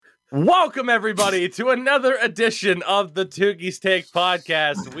Welcome, everybody, to another edition of the Toogie's Take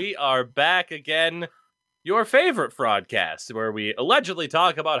podcast. We are back again, your favorite fraudcast, where we allegedly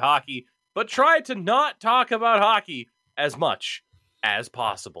talk about hockey, but try to not talk about hockey as much as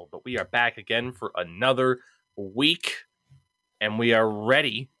possible. But we are back again for another week, and we are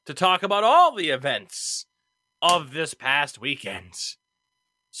ready to talk about all the events of this past weekend.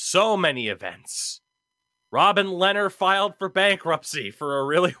 So many events. Robin Lehner filed for bankruptcy for a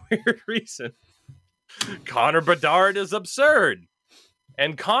really weird reason. Connor Bedard is absurd.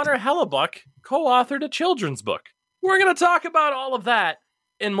 And Connor Hellebuck co-authored a children's book. We're going to talk about all of that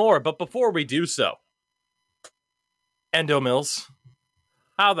and more. But before we do so, Endo Mills,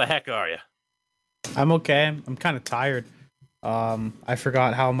 how the heck are you? I'm okay. I'm kind of tired. I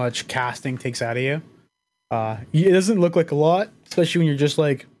forgot how much casting takes out of you. It doesn't look like a lot, especially when you're just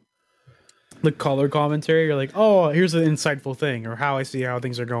like the color commentary. You're like, oh, here's an insightful thing, or how I see how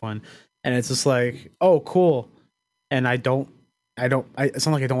things are going, and it's just like, oh, cool. And it's not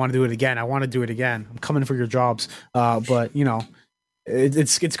like I don't want to do it again. I want to do it again. I'm coming for your jobs. But you know,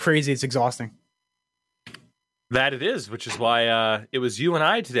 it's crazy. It's exhausting. That it is, which is why it was you and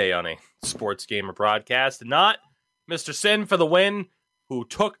I today on a Sports Gamer broadcast, not Mr. Sin for the win, who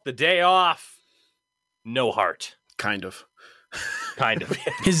took the day off. No heart. Kind of.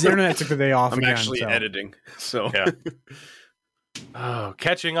 His internet took the day off. I'm actually editing, so yeah. Oh,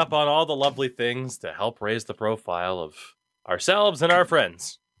 catching up on all the lovely things to help raise the profile of ourselves and our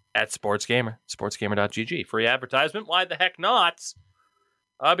friends at Sports Gamer, sportsgamer.gg. Free advertisement? Why the heck not?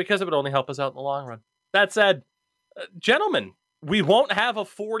 Because it would only help us out in the long run. That said, gentlemen, we won't have a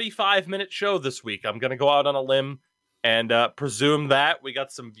 45-minute show this week. I'm going to go out on a limb and presume that we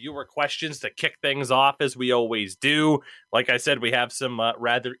got some viewer questions to kick things off, as we always do. Like I said, we have some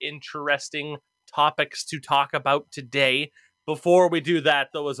rather interesting topics to talk about today. Before we do that,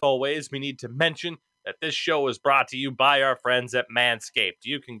 though, as always, we need to mention that this show is brought to you by our friends at Manscaped.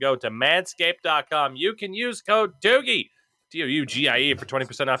 You can go to manscaped.com. You can use code TOOGIE, TOUGIE, for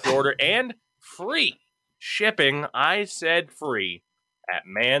 20% off your order and free shipping. I said free at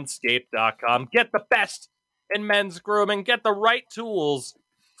manscaped.com. Get the best in men's grooming. Get the right tools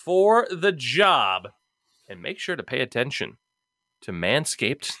for the job. And make sure to pay attention to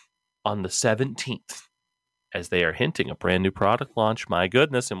Manscaped on the 17th, as they are hinting a brand new product launch. My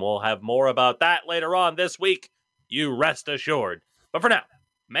goodness, and we'll have more about that later on this week. You rest assured. But for now,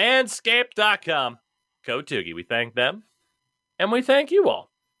 manscaped.com, code Toogie. We thank them, and we thank you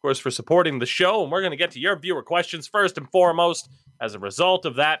all, of course, for supporting the show. And we're going to get to your viewer questions first and foremost as a result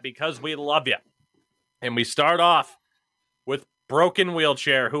of that, because we love you. And we start off with Broken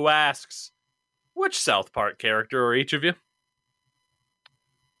Wheelchair, who asks, which South Park character are each of you?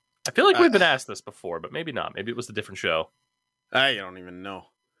 I feel like we've been asked this before, but maybe not. Maybe it was a different show. I don't even know.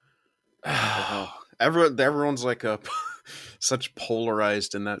 Everyone's like such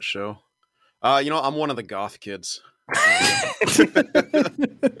polarized in that show. I'm one of the goth kids.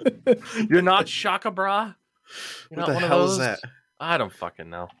 You're not Shaka Bra? What the hell is that? I don't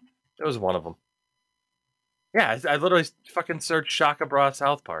fucking know. It was one of them. Yeah, I literally fucking searched Shaka Bra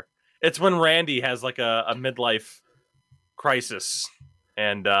South Park. It's when Randy has like a midlife crisis,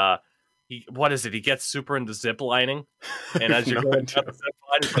 and he gets super into zip lining, and as you're going down the zip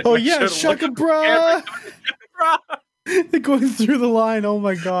line, he's like, oh yeah, Shaka Bra. They're going through the line. Oh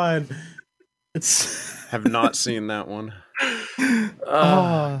my god, have not seen that one.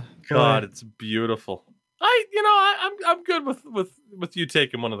 Oh god, it's beautiful. I'm good with you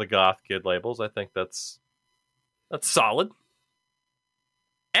taking one of the goth kid labels. I think that's solid.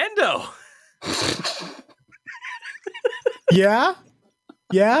 Endo. Yeah.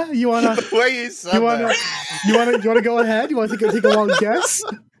 You wanna? You wanna go ahead? You wanna take a long guess?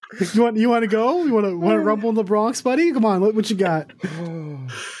 You wanna go? You wanna rumble in the Bronx, buddy? Come on, what you got?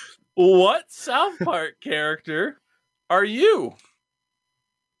 What South Park character are you?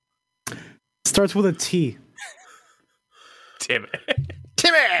 Starts with a T. Timmy.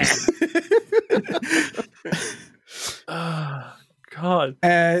 Oh, God.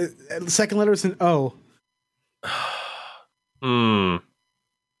 Second letter is an O.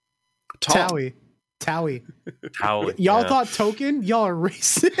 Towie. Y'all thought Token? Y'all are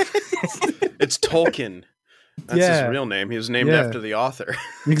racist. It's Tolkien. That's his real name. He was named after the author.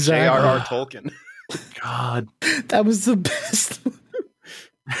 Exactly. J.R.R. Tolkien. God. That was the best.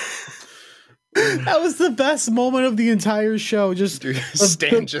 That was the best moment of the entire show. Just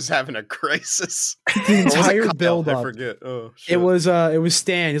Stan just having a crisis. The entire build up. I forget. Oh, shit. It was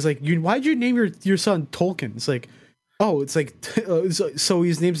Stan. He's like, why'd you name your son Tolkien? It's like, it's like, so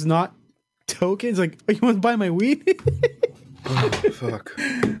his name's not Token. It's like, you want to buy my weed? Oh, fuck.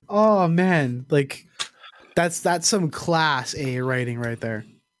 Oh man, like that's some class A writing right there.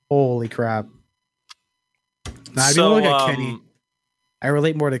 Holy crap! Now, I So, look at Kenny. I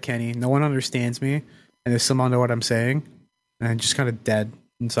relate more to Kenny. No one understands me, and they still don't know what I'm saying, and I'm just kind of dead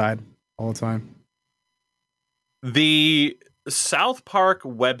inside all the time. the South Park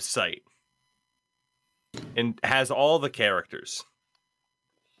website and has all the characters.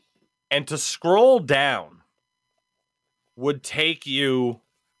 And to scroll down would take you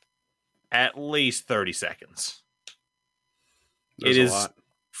at least 30 seconds. There's It a is lot.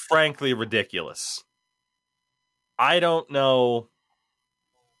 frankly ridiculous. I don't know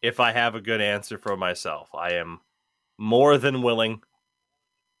if I have a good answer for myself. I am more than willing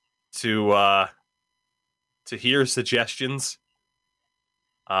to hear suggestions.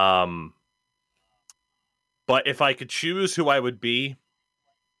 But if I could choose who I would be,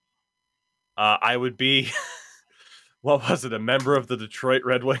 I would be what was it? A member of the Detroit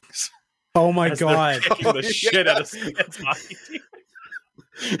Red Wings. Oh my As they're god! kicking the shit out of Stan's hockey team.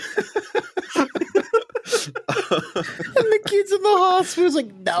 And the kids in the hospital's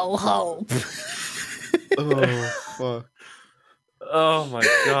like, no hope. Oh, fuck. Oh my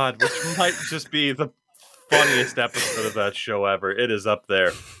god, which might just be the funniest episode of that show ever. It is up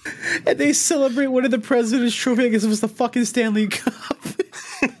there. And they celebrate one of the President's Trophy. I guess it was the fucking Stanley Cup.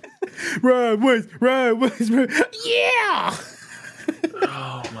 Right, West. Yeah.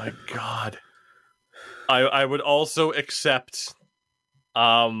 Oh my god. I would also accept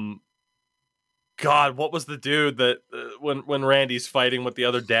God, what was the dude that when Randy's fighting with the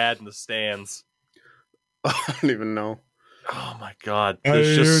other dad in the stands? I don't even know. Oh my god. I There's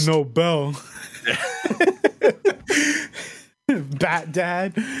didn't just hear no bell. Bat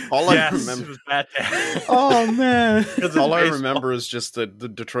Dad. All yes, I it remember, was Bat Dad. Oh man. all I remember is just the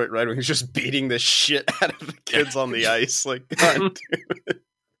Detroit Red Wings just beating the shit out of the kids on the ice. Like, God damn it.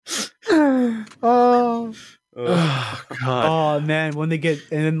 Oh. Oh god. Oh man, when they get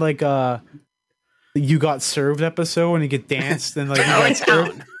and then like you got served episode when you get danced and like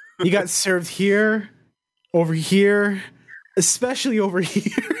you got served here, over here, especially over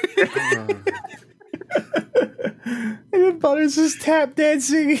here. And then Butters is tap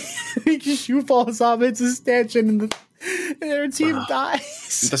dancing. He just shoot falls off into stanchion and their team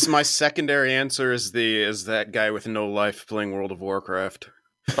dies. That's my secondary answer is that guy with no life playing World of Warcraft.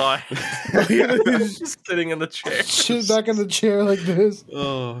 Just sitting in the chair. Shit back in the chair like this.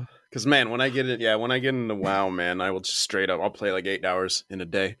 Oh, because man, when I get into WoW, man, I will just straight up. I'll play like 8 hours in a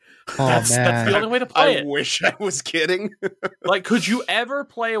day. Oh That's the only way to play I it. wish I was kidding. Like, could you ever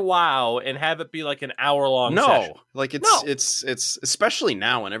play WoW and have it be like an hour-long No, session? like it's especially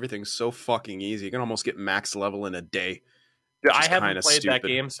now when everything's so fucking easy. You can almost get max level in a day. I Which is haven't kinda played that stupid.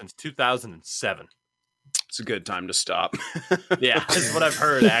 game since 2007. It's a good time to stop. Yeah, is what I've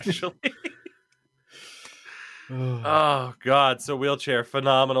heard, actually. Oh, God. So, Wheelchair,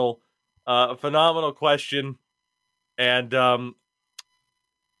 phenomenal question. And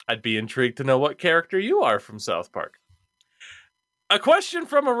I'd be intrigued to know what character you are from South Park. A question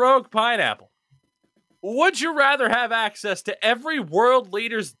from a rogue pineapple. Would you rather have access to every world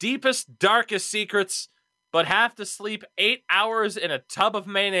leader's deepest, darkest secrets, but have to sleep 8 hours in a tub of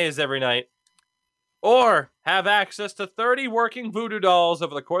mayonnaise every night? Or have access to 30 working voodoo dolls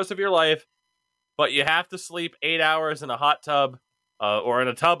over the course of your life, but you have to sleep 8 hours in a hot tub or in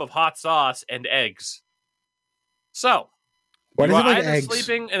a tub of hot sauce and eggs? So, Why you does are it like either eggs?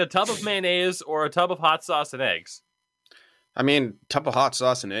 sleeping in a tub of mayonnaise or a tub of hot sauce and eggs. I mean, tub of hot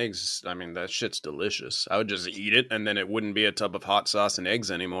sauce and eggs. I mean, that shit's delicious. I would just eat it, and then it wouldn't be a tub of hot sauce and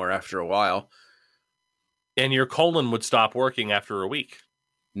eggs anymore after a while. And your colon would stop working after a week.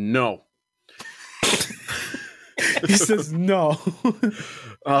 No. He says no.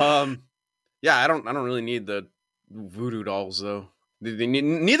 Yeah, I don't really need the voodoo dolls though.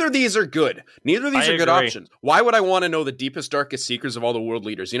 Neither of these are good. Neither of these I are good agree. options. Why would I want to know the deepest, darkest secrets of all the world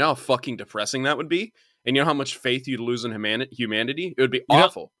leaders? You know how fucking depressing that would be? And you know how much faith you'd lose in humanity? It would be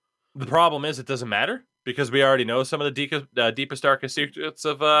awful. The problem is it doesn't matter because we already know some of the deepest, darkest secrets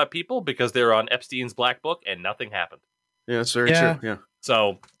of people because they're on Epstein's black book and nothing happened. Yeah, that's very Yeah. true. Yeah.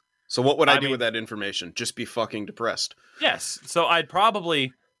 So, So what would I do mean- with that information? Just be fucking depressed. yes. So I'd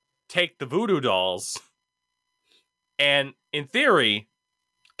probably take the voodoo dolls and, in theory,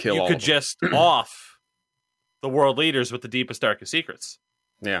 Kill you all could of them. just off the world leaders with the deepest, darkest secrets.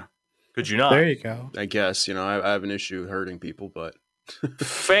 Yeah, Could you not? There you go. I guess. You know, I have an issue hurting people, but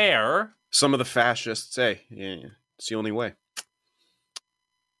Fair. some of the fascists say, yeah, it's the only way.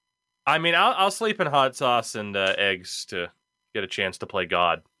 I mean, I'll sleep in hot sauce and eggs to get a chance to play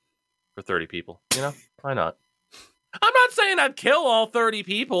God for 30 people. You know, why not? I'm not saying I'd kill all 30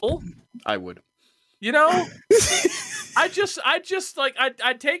 people. I would. You know,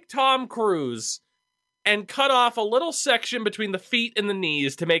 I'd take Tom Cruise and cut off a little section between the feet and the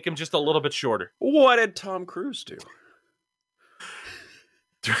knees to make him just a little bit shorter. What did Tom Cruise do?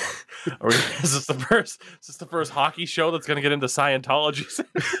 Is this the first hockey show that's going to get into Scientology?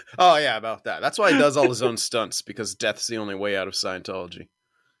 Oh yeah, about that. That's why he does all his own stunts, because death's the only way out of Scientology.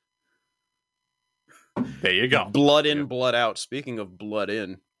 There you go. Blood in, blood out. Speaking of blood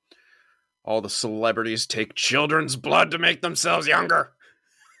in, all the celebrities take children's blood to make themselves younger.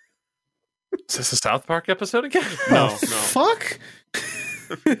 Is this a South Park episode again? No. Fuck.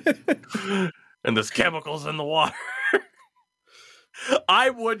 And there's chemicals in the water. I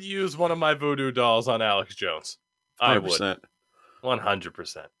would use one of my voodoo dolls on Alex Jones. I 100%. would.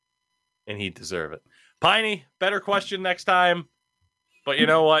 100%. And he'd deserve it. Piney, better question next time. But you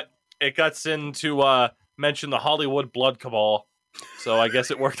know what? It guts in to mention the Hollywood blood cabal. So I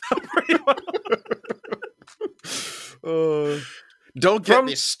guess it worked out pretty well. Don't get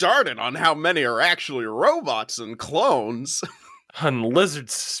me started on how many are actually robots and clones. And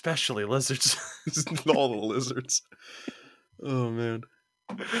lizards, especially lizards. All the lizards. Oh, man.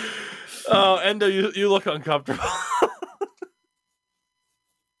 Oh, Endo, you look uncomfortable.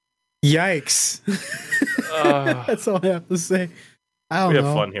 Yikes. That's all I have to say. I don't know. We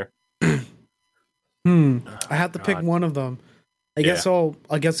have fun here. I have to pick God. one of them. I guess I'll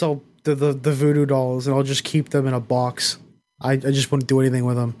the voodoo dolls, and I'll just keep them in a box. I just wouldn't do anything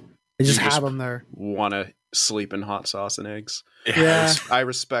with them. I just have them there. Want to sleep in hot sauce and eggs? Yeah. I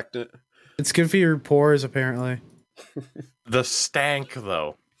respect it. It's good for your pores, apparently. The stank,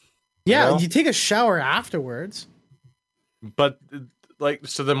 though. Yeah, Well- you take a shower afterwards. But, like,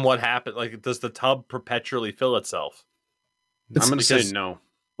 so then what happened? Like, does the tub perpetually fill itself? I'm going to say because- no.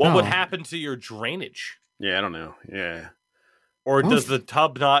 What would No. happen to your drainage? Yeah, I don't know. Yeah. Or Oh. does the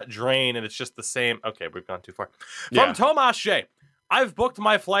tub not drain and it's just the same? Okay, we've gone too far. Yeah. From Tomas J. I've booked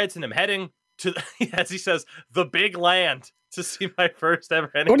my flights and I'm heading to, as he says, the big land to see my first ever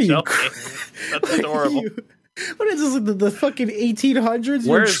NHL What are you? game. That's adorable. What is this? Like the fucking 1800s?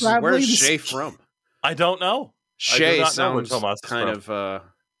 Where's traveling? Shay from? I don't know. Shay not know where sounds Tomas is kind from. of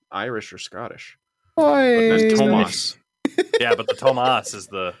Irish or Scottish. Oi. But then Tomas. Yeah, but the Tomas is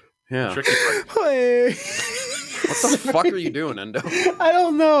the Yeah. tricky part. Oi. What the fuck are you doing, Endo? I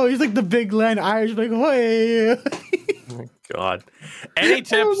don't know. He's like the big land Irish, like, oi. God. Any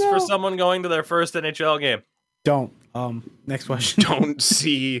tips know. for someone going to their first NHL game? Don't. Next question. Don't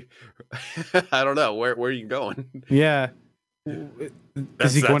see. I don't know. Where are you going? Yeah. That's,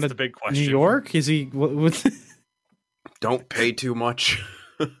 Is he going that's to the big question. New York? Is he what Don't pay too much.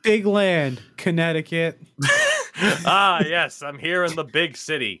 big land, Connecticut? Ah, yes. I'm here in the big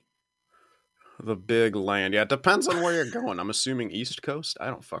city. The big land. Yeah, it depends on where you're going. I'm assuming East Coast. I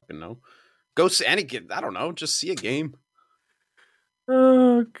don't fucking know. Go see any. I don't know. Just see a game.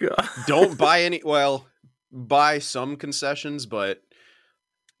 Oh, God. Don't buy any. Well, buy some concessions, but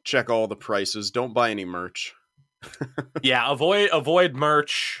check all the prices. Don't buy any merch. Yeah, avoid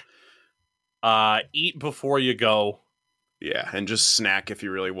merch. Eat before you go. Yeah, and just snack if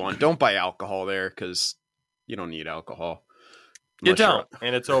you really want. Don't buy alcohol there because you don't need alcohol. You Unless you're- don't,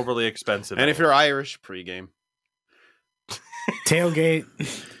 and it's overly expensive. And if you're Irish, pregame. Tailgate.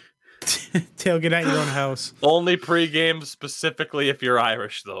 Tailgate at your own house. only pregame specifically if you're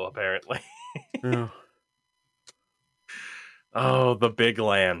Irish, though, apparently. Yeah. Oh, the big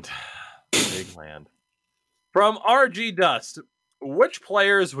land. Big land. From RG Dust, which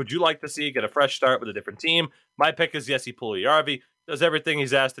players would you like to see get a fresh start with a different team? My pick is Jesse Puljujarvi. Does everything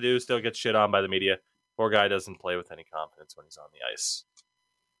he's asked to do, still gets shit on by the media. Poor guy doesn't play with any confidence when he's on the ice.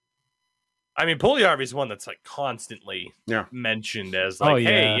 I mean, Puljujarvi's one that's like constantly mentioned as like, Oh, yeah.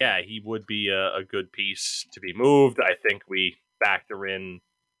 hey, yeah, he would be a good piece to be moved. I think we factor in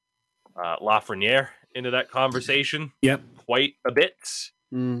Lafreniere into that conversation Yep. quite a bit.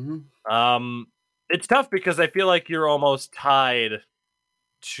 Mm-hmm. It's tough because I feel like you're almost tied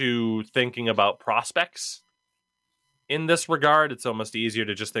to thinking about prospects in this regard. It's almost easier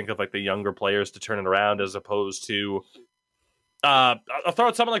to just think of like the younger players to turn it around as opposed to I'll throw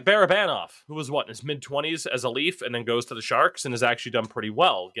out someone like Barabanov, who was in his mid-20s as a Leaf and then goes to the Sharks and has actually done pretty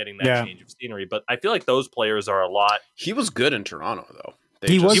well getting that change of scenery. But I feel like those players are a lot. He was good in Toronto, though.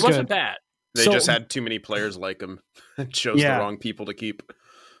 He was He wasn't good. bad. They So- just had too many players like him and chose Yeah. the wrong people to keep.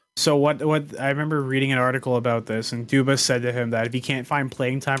 So what I remember reading an article about this, and Dubas said to him that if he can't find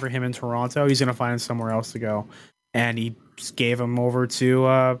playing time for him in Toronto, he's going to find somewhere else to go. And he just gave him over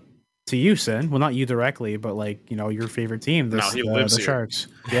to you, Sin. Well, not you directly, but like, you know, your favorite team, No, he lives the here. Sharks.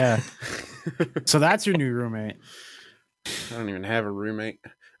 Yeah. So that's your new roommate. I don't even have a roommate.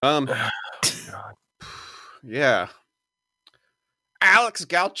 God. Yeah. Alex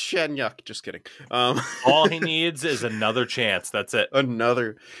Galchenyuk. Just kidding. All he needs is another chance. That's it.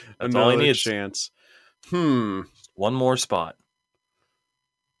 another all he needs. chance. One more spot.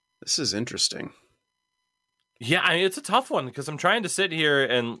 This is interesting. Yeah, I mean, it's a tough one because I'm trying to sit here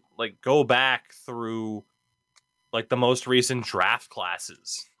and like go back through like the most recent draft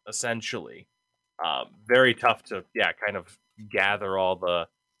classes, essentially. Very tough to kind of gather all the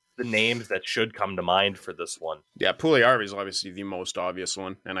names that should come to mind for this one. Yeah, Puljujärvi is obviously the most obvious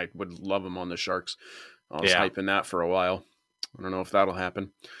one, and I would love him on the Sharks. I was hyping that for a while. I don't know if that'll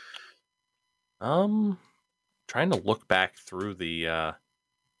happen. Trying to look back through the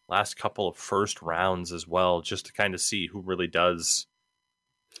last couple of first rounds as well, just to kind of see who really does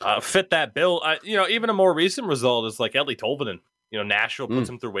fit that bill. Even a more recent result is like Eeli Tolvanen. Nashville puts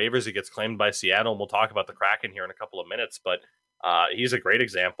him through waivers. He gets claimed by Seattle, and we'll talk about the Kraken here in a couple of minutes. But he's a great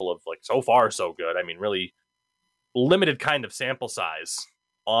example of like so far so good. I mean, really limited kind of sample size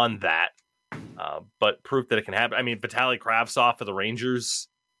on that, but proof that it can happen. I mean, Vitaly Kravtsov for the Rangers,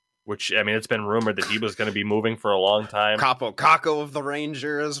 which I mean, it's been rumored that he was going to be moving for a long time. Capo Caco of the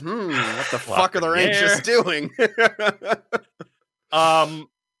Rangers. What the fuck are the Rangers doing?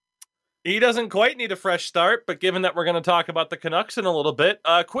 He doesn't quite need a fresh start, but given that we're going to talk about the Canucks in a little bit,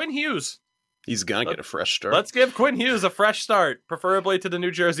 Quinn Hughes. He's going to get a fresh start. Let's give Quinn Hughes a fresh start, preferably to the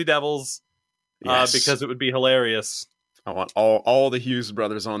New Jersey Devils, because it would be hilarious. I want all the Hughes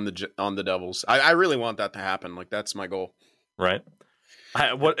brothers on the Devils. I really want that to happen. Like, that's my goal. Right.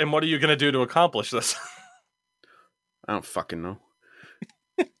 What are you going to do to accomplish this? I don't fucking know.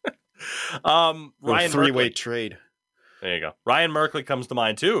 Ryan three-way Merkley. trade. There you go. Ryan Merkley comes to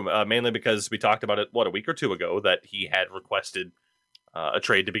mind too, mainly because we talked about it, a week or two ago, that he had requested a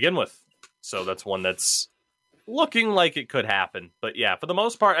trade to begin with. So that's one that's looking like it could happen. But yeah, for the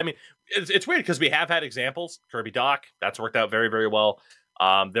most part, I mean, it's weird because we have had examples. Kirby Dach, that's worked out very, very well.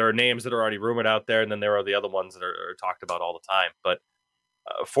 There are names that are already rumored out there, and then there are the other ones that are talked about all the time. But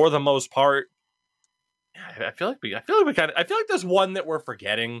for the most part, I feel like there's one that we're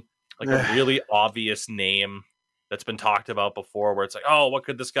forgetting, like a really obvious name that's been talked about before, where it's like, oh, what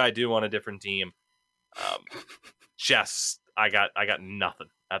could this guy do on a different team? I got nothing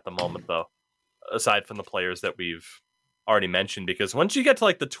at the moment though, aside from the players that we've already mentioned. Because once you get to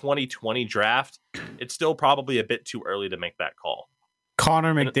like the 2020 draft, it's still probably a bit too early to make that call.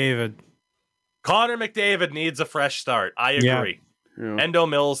 Connor McDavid needs a fresh start. I agree. Yeah. Endo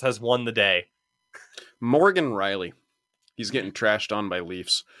Mills has won the day. Morgan Riley. He's getting trashed on by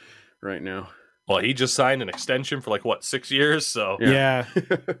Leafs right now. Well, he just signed an extension for 6 years, so Yeah.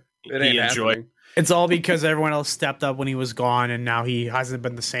 he enjoyed. It's all because everyone else stepped up when he was gone, and now he hasn't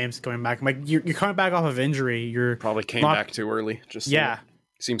been the same since coming back. I'm like, you're coming back off of injury. You're probably came back too early.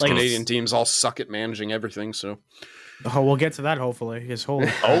 Seems like Canadian teams all suck at managing everything. So, we'll get to that hopefully.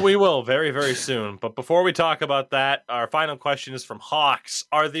 We will very, very soon. But before we talk about that, our final question is from Hawks: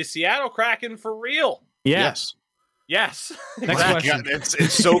 are the Seattle Kraken for real? Yes. Next Exactly. question.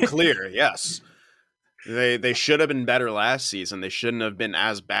 It's so clear. Yes. They should have been better last season. They shouldn't have been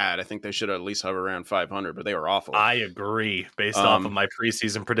as bad. I think they should at least have around 500, but they were awful. I agree. Based off of my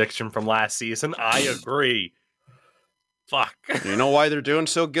preseason prediction from last season, I agree. Fuck. You know why they're doing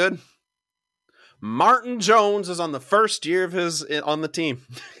so good? Martin Jones is on the first year of his on the team.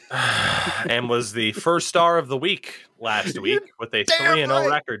 And was the first star of the week last week with a 3-0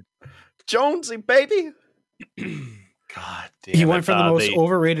 record. Jonesy, baby. God damn. He went from the most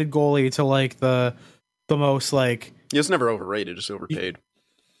overrated goalie to the most He was never overrated, just overpaid.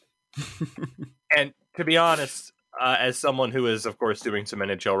 And to be honest, as someone who is, of course, doing some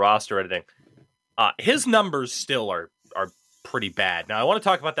NHL roster editing, his numbers still are pretty bad. Now, I want to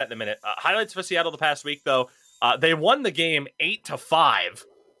talk about that in a minute. Highlights for Seattle the past week, though. They won the game 8-5,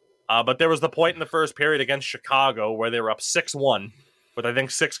 but there was the point in the first period against Chicago where they were up 6-1 with, I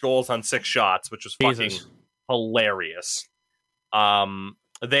think, 6 goals on 6 shots, which was fucking hilarious.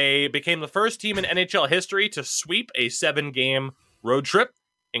 They became the first team in NHL history to sweep a 7-game road trip,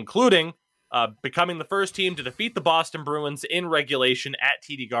 including becoming the first team to defeat the Boston Bruins in regulation at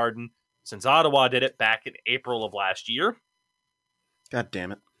TD Garden since Ottawa did it back in April of last year. God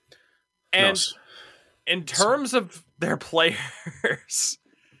damn it. And in terms of their players,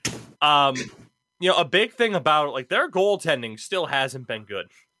 a big thing about it, their goaltending still hasn't been good.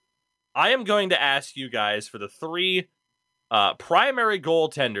 I am going to ask you guys for the 3 primary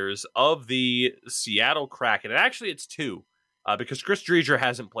goaltenders of the Seattle Kraken. And actually, it's 2, because Chris Driedger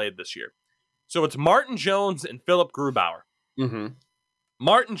hasn't played this year. So it's Martin Jones and Philip Grubauer. Mm-hmm.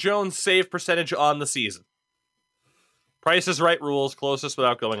 Martin Jones' save percentage on the season. Price is Right rules, closest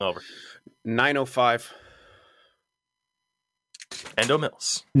without going over. 905. Endo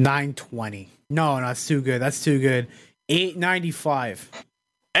Mills. 920. No, that's too good. That's too good. 895.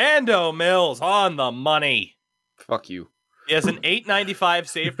 Endo Mills on the money. Fuck you. He has an 895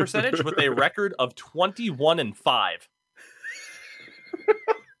 save percentage with a record of 21-5.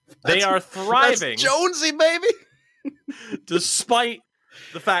 They are thriving. That's Jonesy, baby. Despite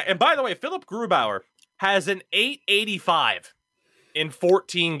the fact, and by the way, Philip Grubauer has an 885 in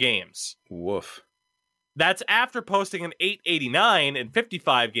 14 games. Woof. That's after posting an 889 in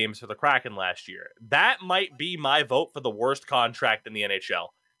 55 games for the Kraken last year. That might be my vote for the worst contract in the NHL.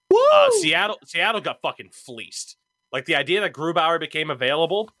 Seattle got fucking fleeced. Like, the idea that Grubauer became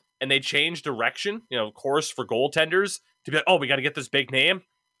available and they changed direction, course for goaltenders to be like, oh, we got to get this big name.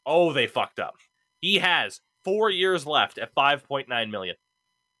 Oh, they fucked up. He has 4 years left at $5.9 million.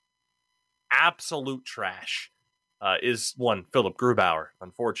 Absolute trash is one Philip Grubauer,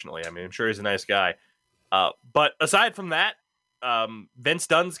 unfortunately. I mean, I'm sure he's a nice guy. But aside from that, Vince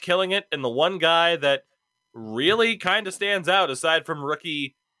Dunn's killing it. And the one guy that really kind of stands out, aside from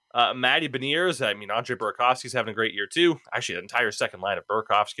rookie Matty Beniers, I mean, Andre Burakovsky's having a great year too. Actually, the entire second line of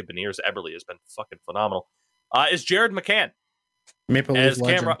Burakovsky, Beniers, Eberle has been fucking phenomenal. Is Jared McCann. Maple Leafs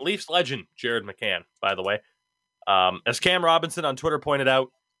legend. Leafs legend, Jared McCann, by the way. As Cam Robinson on Twitter pointed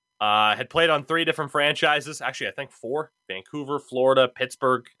out, had played on 3 different franchises. Actually, I think 4. Vancouver, Florida,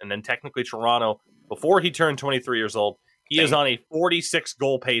 Pittsburgh, and then technically Toronto. Before he turned 23 years old, he is on a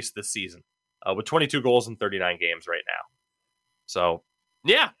 46-goal pace this season, with 22 goals in 39 games right now. So,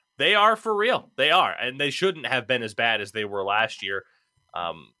 yeah, they are for real. They are, and they shouldn't have been as bad as they were last year.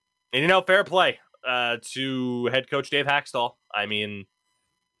 And, fair play to head coach Dave Haxtell. I mean,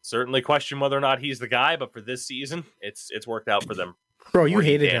 certainly question whether or not he's the guy, but for this season, it's worked out for them. Bro, you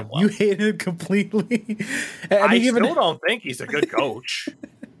hated him. Well. You hated him completely. I still don't think he's a good coach.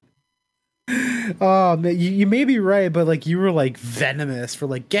 Oh man, you may be right, but you were venomous for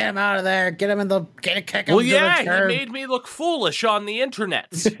get him out of there, get a kick him. Well, yeah, he made me look foolish on the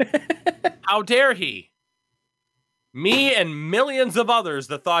internet. How dare he? Me and millions of others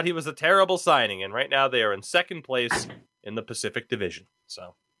that thought he was a terrible signing, and right now they are in second place in the Pacific Division.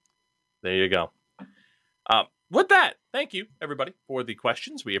 So there you go. With that, thank you everybody for the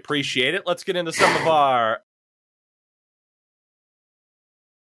questions. We appreciate it. Let's get into some of our.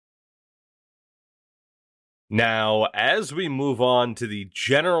 Now, as we move on to the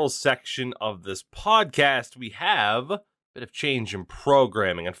general section of this podcast, we have a bit of change in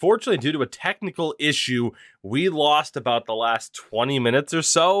programming. Unfortunately, due to a technical issue, we lost about the last 20 minutes or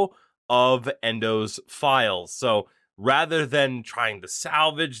so of Endo's files. So rather than trying to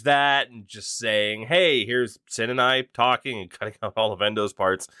salvage that and just saying, hey, here's Sin and I talking and cutting out all of Endo's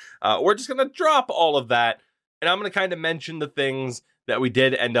parts, we're just going to drop all of that. And I'm going to kind of mention the things that we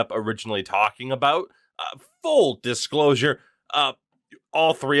did end up originally talking about. Full disclosure,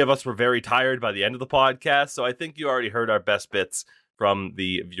 all 3 of us were very tired by the end of the podcast, so I think you already heard our best bits from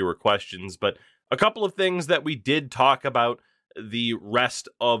the viewer questions, but a couple of things that we did talk about the rest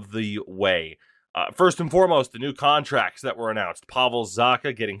of the way. First and foremost, the new contracts that were announced. Pavel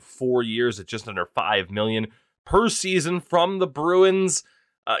Zacha getting 4 years at just under $5 million per season from the Bruins.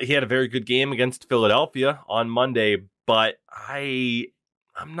 He had a very good game against Philadelphia on Monday, but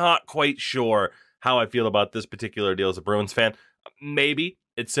I'm not quite sure how I feel about this particular deal as a Bruins fan. Maybe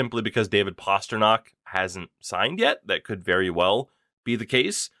it's simply because David Pastrnak hasn't signed yet. That could very well be the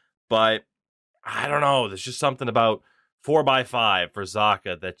case. But I don't know. There's just something about 4x5 for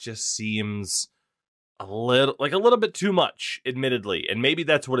Zacha that just seems a little bit too much, admittedly. And maybe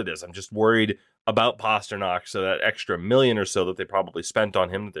that's what it is. I'm just worried about Pastrnak. So that extra $1 million or so that they probably spent on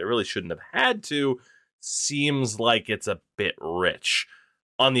him that they really shouldn't have had to seems like it's a bit rich.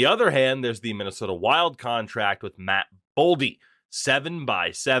 On the other hand, there's the Minnesota Wild contract with Matt Boldy,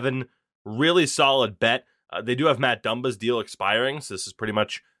 7x7, really solid bet. They do have Matt Dumba's deal expiring, so this is pretty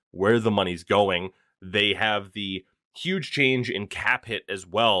much where the money's going. They have the huge change in cap hit as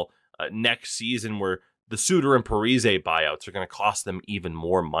well next season, where the Suter and Parise buyouts are going to cost them even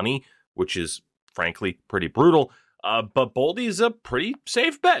more money, which is frankly pretty brutal. But Boldy's a pretty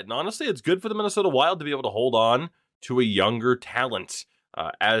safe bet, and honestly, it's good for the Minnesota Wild to be able to hold on to a younger talent.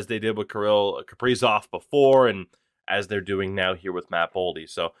 As they did with Kirill Kaprizov before, and as they're doing now here with Matt Boldy.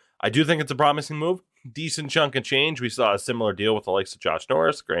 So I do think it's a promising move. Decent chunk of change. We saw a similar deal with the likes of Josh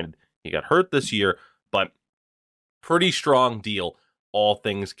Norris. Granted, he got hurt this year, but pretty strong deal, all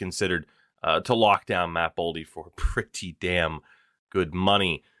things considered, to lock down Matt Boldy for pretty damn good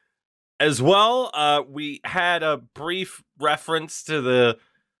money. As well, we had a brief reference to the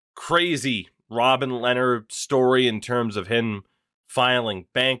crazy Robin Leonard story in terms of him filing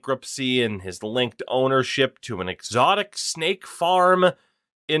bankruptcy and his linked ownership to an exotic snake farm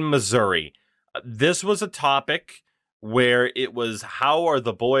in Missouri. This was a topic where it was, how are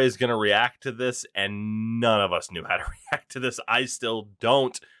the boys going to react to this? And none of us knew how to react to this. I still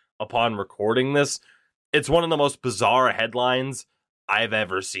don't upon recording this. It's one of the most bizarre headlines I've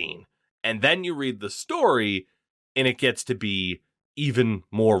ever seen. And then you read the story and it gets to be even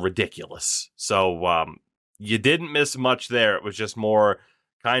more ridiculous. So you didn't miss much there. It was just more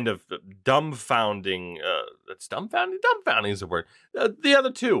kind of dumbfounding. That's dumbfounding? Dumbfounding is a word. The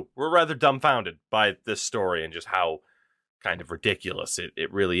other two were rather dumbfounded by this story and just how kind of ridiculous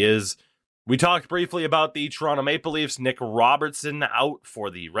it really is. We talked briefly about the Toronto Maple Leafs. Nick Robertson out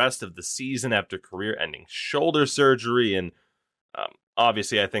for the rest of the season after career-ending shoulder surgery. And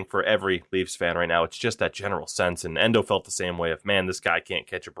obviously, I think for every Leafs fan right now, it's just that general sense. And Endo felt the same way of, man, this guy can't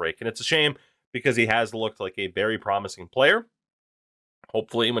catch a break. And it's a shame because he has looked like a very promising player.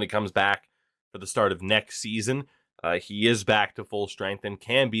 Hopefully, when he comes back for the start of next season, he is back to full strength and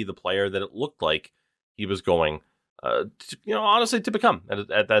can be the player that it looked like he was going honestly, to become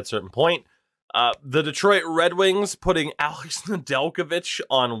at that certain point. The Detroit Red Wings putting Alex Nedeljkovic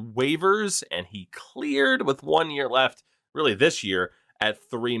on waivers, and he cleared with 1 year left, really this year, at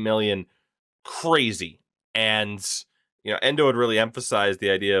 $3 million. Crazy. And, Endo had really emphasized the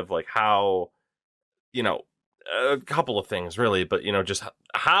idea of like how, a couple of things really, but, just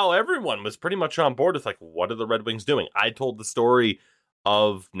how everyone was pretty much on board with like, what are the Red Wings doing? I told the story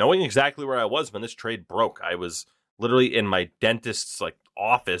of knowing exactly where I was when this trade broke. I was literally in my dentist's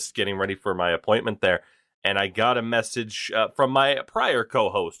office getting ready for my appointment there. And I got a message from my prior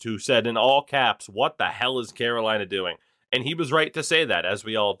co-host who said in all caps, what the hell is Carolina doing? And he was right to say that, as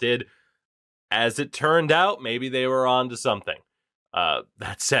we all did. As it turned out, maybe they were on to something.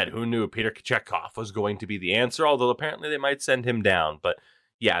 That said, who knew Peter Kochetkov was going to be the answer, although apparently they might send him down. But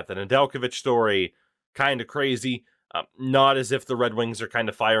yeah, the Nedeljkovic story, kind of crazy. Not as if the Red Wings are kind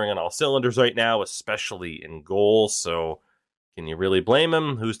of firing on all cylinders right now, especially in goal. So can you really blame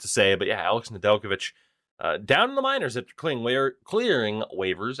him? Who's to say? But yeah, Alex Nedeljkovic down in the minors after clearing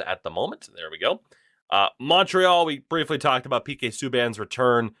waivers at the moment. There we go. Montreal, we briefly talked about PK Subban's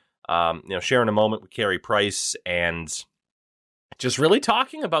return, sharing a moment with Carey Price and just really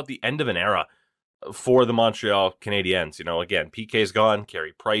talking about the end of an era for the Montreal Canadiens. Again, PK's gone,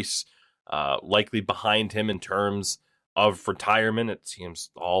 Carey Price likely behind him in terms of retirement. It seems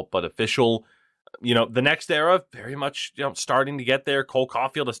all but official. The next era very much, starting to get there. Cole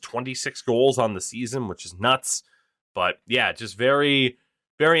Caulfield has 26 goals on the season, which is nuts. But yeah, just very,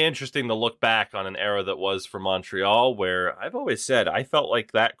 very interesting to look back on an era that was for Montreal, where I've always said I felt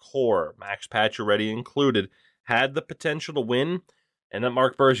like that core, Max Pacioretty included, had the potential to win, and that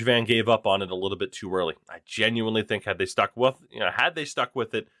Marc Bergevin gave up on it a little bit too early. I genuinely think had they stuck with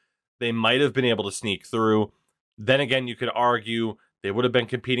it, they might have been able to sneak through. Then again, you could argue they would have been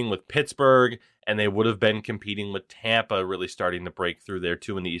competing with Pittsburgh, and they would have been competing with Tampa, really starting to break through there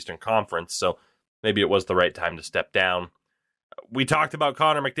too in the Eastern Conference. So maybe it was the right time to step down. We talked about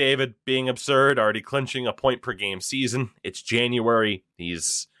Connor McDavid being absurd, already clinching a point per game season. It's January.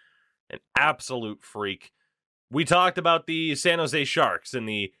 He's an absolute freak. We talked about the San Jose Sharks and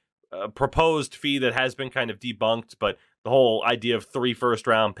the proposed fee that has been kind of debunked, but the whole idea of 3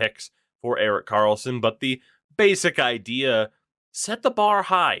 first-round picks for Erik Karlsson. But the basic idea, set the bar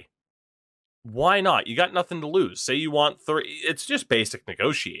high. Why not? You got nothing to lose. Say you want 3. It's just basic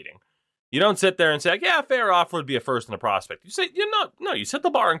negotiating. You don't sit there and say, yeah, fair offer would be a first and a prospect. You say, you set the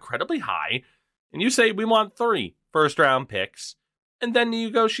bar incredibly high, and you say, we want 3 first-round picks, and then you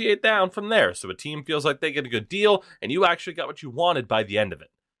negotiate down from there. So a team feels like they get a good deal, and you actually got what you wanted by the end of it.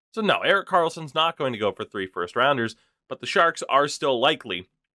 So no, Erik Karlsson's not going to go for 3 first-rounders, but the Sharks are still likely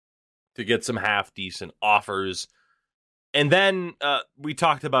to get some half-decent offers. And then we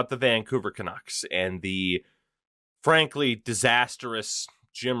talked about the Vancouver Canucks and the, frankly, disastrous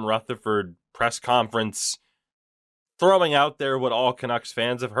Jim Rutherford press conference throwing out there what all Canucks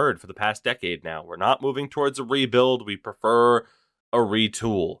fans have heard for the past decade now. We're not moving towards a rebuild. We prefer a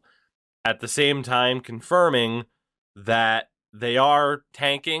retool. At the same time, confirming that they are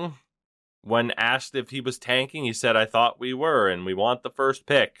tanking. When asked if he was tanking, he said, I thought we were, and we want the first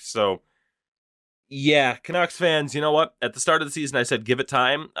pick. So, yeah, Canucks fans, you know what? At the start of the season, I said, give it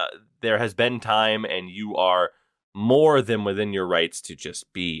time. There has been time, and you are more than within your rights to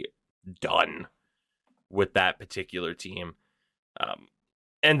just be done with that particular team.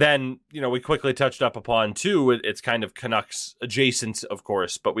 And then, we quickly touched up upon, too, it's kind of Canucks adjacent, of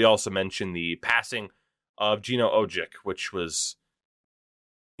course, but we also mentioned the passing of Gino Ojic, which was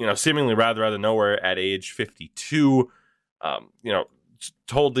seemingly rather out of nowhere at age 52,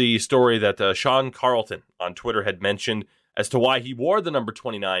 told the story that Sean Carlton on Twitter had mentioned as to why he wore the number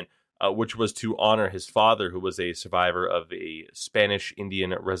 29, which was to honor his father, who was a survivor of a Spanish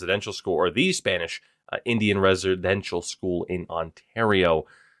Indian residential school, or the Spanish Indian residential school in Ontario,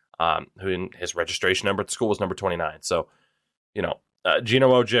 who in his registration number at the school was number 29. So,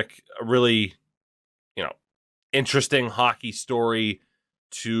 Gino Wojcik, a really, interesting hockey story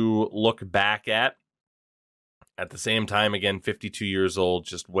to look back at. At the same time, again, 52 years old,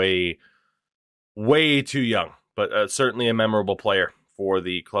 just way, way too young, but certainly a memorable player for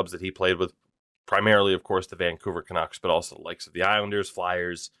the clubs that he played with, primarily, of course, the Vancouver Canucks, but also the likes of the Islanders,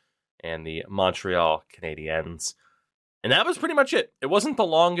 Flyers, and the Montreal Canadiens. And that was pretty much it. It wasn't the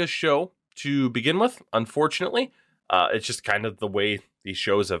longest show to begin with, unfortunately. It's just kind of the way these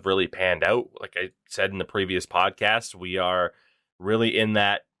shows have really panned out. Like I said in the previous podcast, we are really in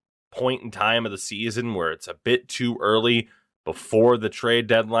that point in time of the season where it's a bit too early before the trade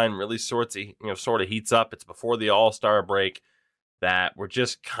deadline really sort of heats up. It's before the All-Star break that we're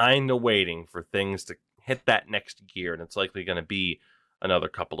just kind of waiting for things to hit that next gear, and it's likely going to be another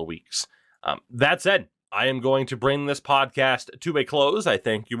couple of weeks. That said, I am going to bring this podcast to a close. I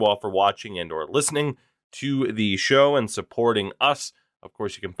thank you all for watching and or listening to the show and supporting us. Of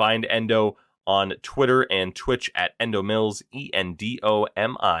course, you can find Endo on Twitter and Twitch at EndoMills, ENDOMILLS,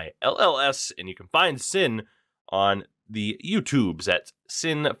 and you can find Sin on the YouTubes at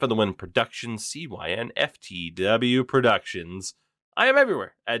Sin for the Win Productions, CYNFTW Productions. I am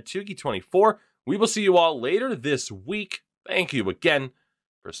everywhere at Tugi24. We will see you all later this week. Thank you again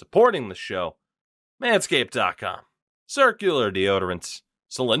for supporting the show. Manscaped.com, circular deodorant,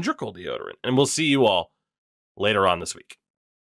 cylindrical deodorant, and we'll see you all later on this week.